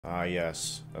Ah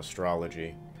yes,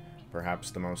 astrology.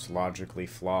 Perhaps the most logically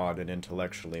flawed and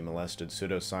intellectually molested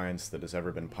pseudoscience that has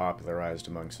ever been popularized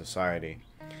among society.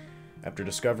 After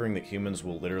discovering that humans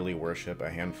will literally worship a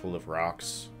handful of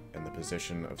rocks and the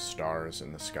position of stars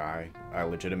in the sky, I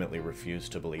legitimately refuse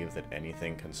to believe that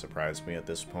anything can surprise me at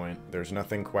this point. There's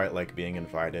nothing quite like being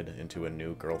invited into a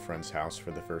new girlfriend's house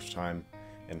for the first time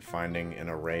and finding an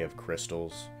array of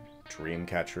crystals, dream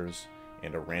catchers,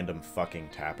 and a random fucking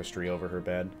tapestry over her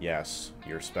bed. Yes,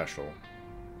 you're special.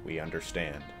 We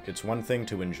understand. It's one thing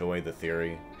to enjoy the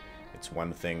theory, it's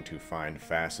one thing to find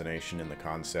fascination in the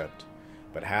concept,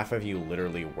 but half of you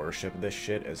literally worship this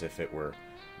shit as if it were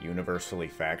universally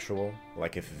factual.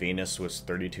 Like if Venus was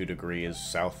 32 degrees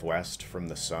southwest from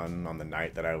the sun on the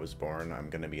night that I was born,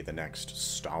 I'm gonna be the next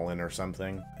Stalin or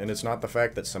something. And it's not the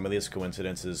fact that some of these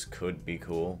coincidences could be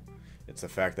cool, it's the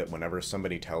fact that whenever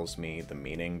somebody tells me the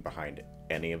meaning behind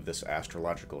any of this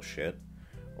astrological shit,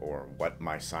 or what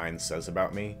my sign says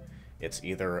about me, it's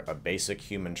either a basic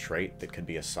human trait that could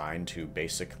be assigned to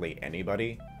basically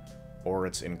anybody, or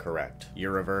it's incorrect.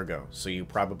 You're a Virgo, so you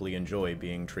probably enjoy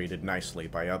being treated nicely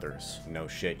by others. No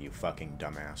shit, you fucking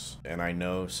dumbass. And I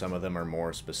know some of them are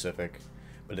more specific,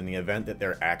 but in the event that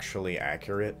they're actually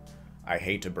accurate, I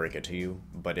hate to break it to you,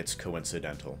 but it's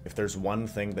coincidental. If there's one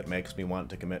thing that makes me want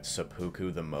to commit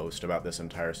seppuku the most about this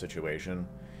entire situation,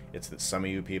 it's that some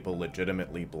of you people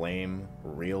legitimately blame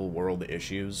real-world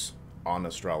issues on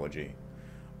astrology.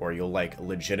 Or you'll, like,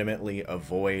 legitimately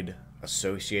avoid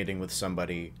associating with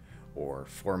somebody or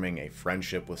forming a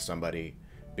friendship with somebody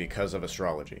because of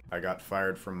astrology. I got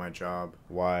fired from my job.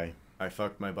 Why? I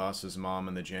fucked my boss's mom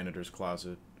in the janitor's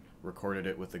closet, recorded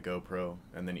it with the GoPro,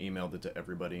 and then emailed it to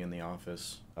everybody in the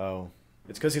office. Oh.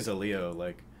 It's because he's a Leo,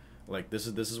 like this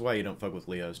is why you don't fuck with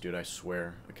Leos, dude, I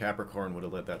swear. A Capricorn would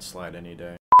have let that slide any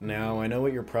day. Now, I know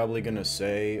what you're probably gonna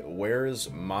say.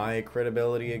 Where's my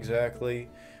credibility exactly?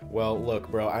 Well, look,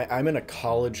 bro, I'm in a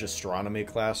college astronomy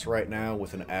class right now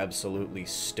with an absolutely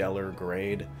stellar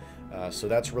grade. So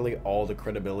that's really all the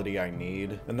credibility I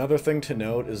need. Another thing to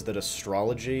note is that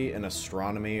astrology and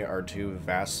astronomy are two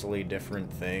vastly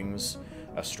different things.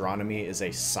 Astronomy is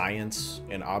a science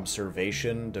and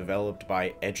observation developed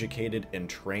by educated and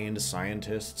trained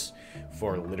scientists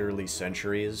for literally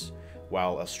centuries,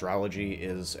 while astrology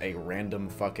is a random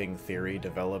fucking theory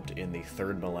developed in the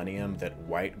 3rd millennium that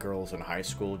white girls in high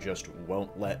school just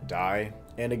won't let die.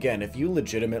 And again, if you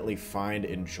legitimately find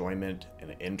enjoyment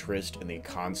and interest in the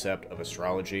concept of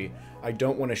astrology, I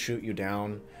don't want to shoot you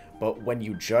down, but when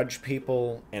you judge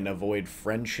people and avoid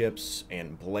friendships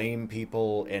and blame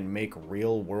people and make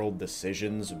real-world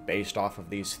decisions based off of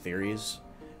these theories,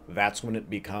 that's when it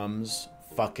becomes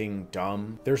fucking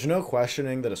dumb. There's no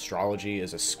questioning that astrology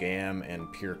is a scam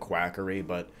and pure quackery,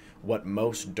 but what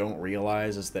most don't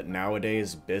realize is that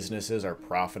nowadays businesses are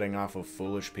profiting off of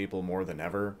foolish people more than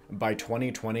ever. By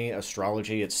 2020,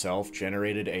 astrology itself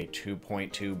generated a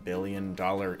 $2.2 billion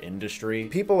industry.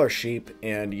 People are sheep,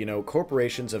 and, you know,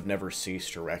 corporations have never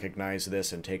ceased to recognize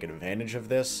this and take advantage of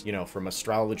this. You know, from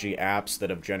astrology apps that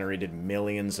have generated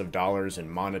millions of dollars in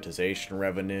monetization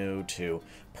revenue to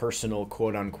personal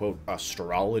quote-unquote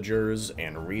astrologers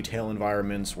and retail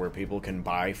environments where people can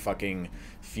buy fucking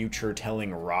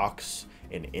future-telling rocks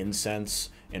and incense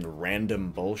and random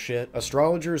bullshit.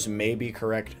 Astrologers may be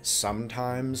correct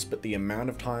sometimes, but the amount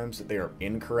of times that they are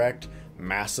incorrect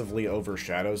massively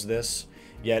overshadows this,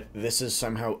 yet this is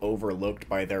somehow overlooked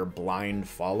by their blind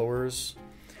followers.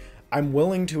 I'm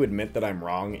willing to admit that I'm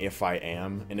wrong if I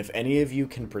am, and if any of you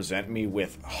can present me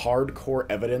with hardcore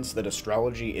evidence that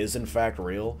astrology is in fact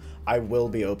real, I will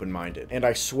be open-minded. And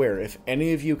I swear, if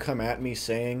any of you come at me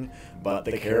saying, but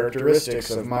the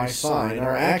characteristics of my sign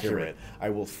are accurate, I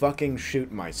will fucking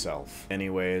shoot myself.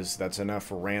 Anyways, that's enough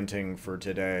ranting for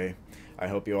today. I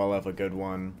hope you all have a good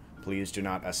one. Please do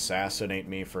not assassinate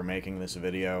me for making this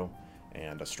video,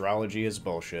 and astrology is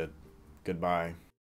bullshit. Goodbye.